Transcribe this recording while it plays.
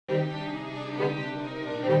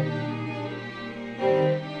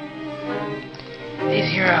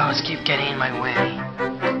girls keep getting in my way.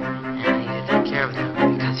 And I need to take care of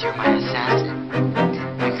them because you're my assassin.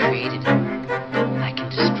 You created them. And I can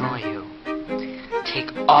destroy you. Take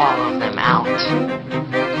all of them out.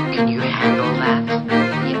 Can you handle that?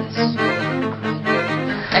 Yes.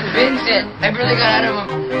 And Vincent, I really got out of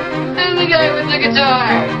him. And the guy with the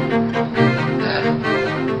guitar.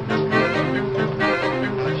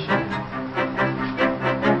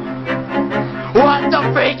 What the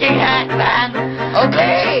freaking heck, man?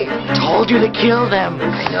 Okay. Told you to kill them.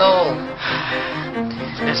 I know.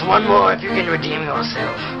 There's one more if you can redeem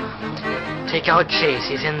yourself. Take out Chase.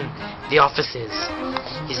 He's in the offices.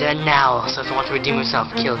 He's there now, so if you want to redeem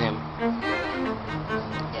yourself, kill him.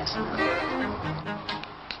 Yes.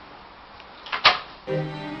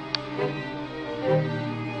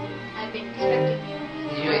 I've been expecting you.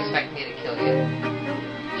 Did you expect me to kill you?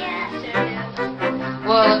 Yeah, sort of.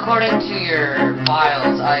 Well, according to your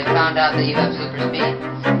files, I found out that you have super speed.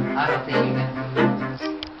 I don't think you can.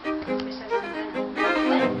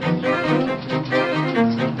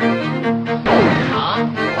 Huh?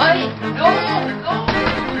 What? No! No!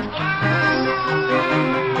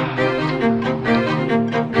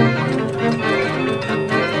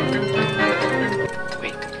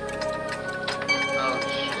 Wait. Oh,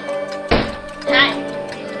 shit. Hi.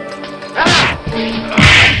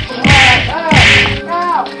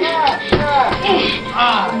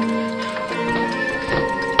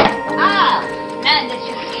 Oh, man, this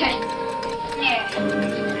is good. Yeah.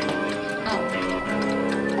 Oh.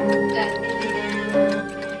 Done.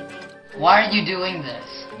 Why are you doing this?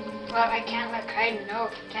 Well, I can't let Kaiden know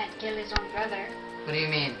if he can't kill his own brother. What do you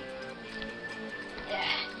mean?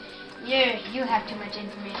 Yeah. You have too much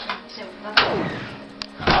information, so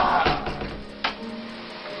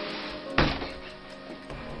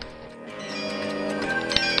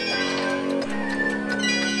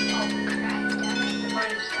Oh, crap, damn it, the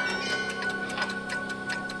party's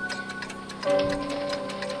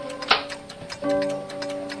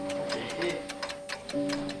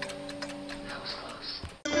That was close.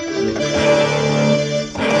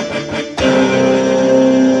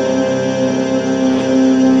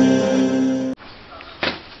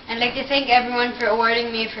 I'd like to thank everyone for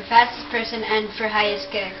awarding me for fastest person and for highest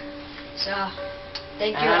kick. So,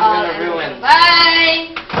 thank you And all. I'm gonna ruin. Bye!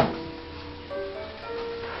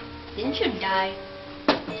 Didn't you die?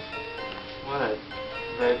 Where did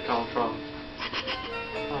that come from?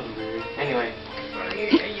 That was weird. Anyway.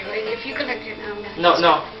 If you collect it now, I'm gonna...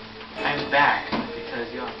 No. I'm back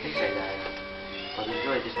because you don't think I died. But it's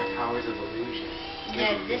really just my powers of illusion.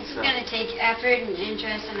 Yeah, this is gonna take effort and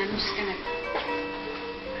interest, and I'm just gonna...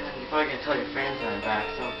 You're probably gonna tell your friends that I'm back,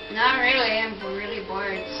 so Not really, I'm really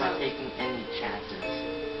bored, I'm so... not taking any chances.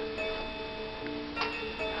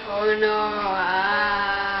 Oh no,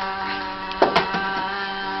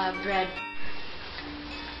 bread.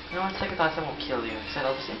 You know what? Second thoughts, I won't kill you. Instead,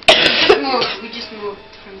 I'll just say. We just moved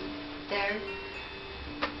from there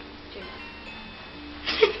to...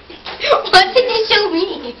 What did you show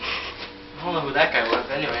me? I don't know who that guy was.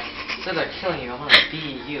 Anyway, instead of killing you, I'm gonna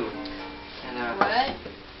be you. And What?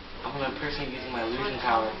 I'm gonna personally using my illusion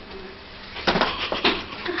power.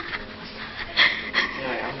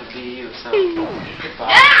 Anyway, I'm gonna be you. So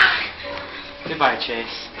goodbye. Goodbye,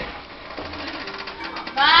 Chase.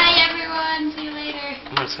 Bye everyone, see you later.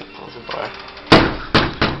 I'm just gonna close the bar.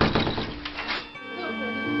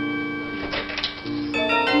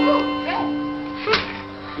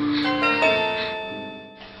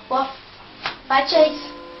 Well, bye Chase.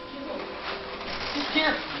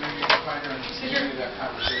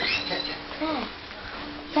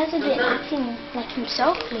 Hasn't been acting like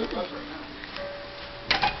himself lately.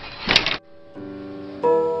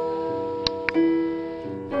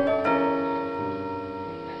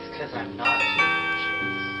 That's because I'm not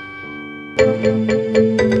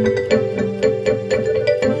Chase.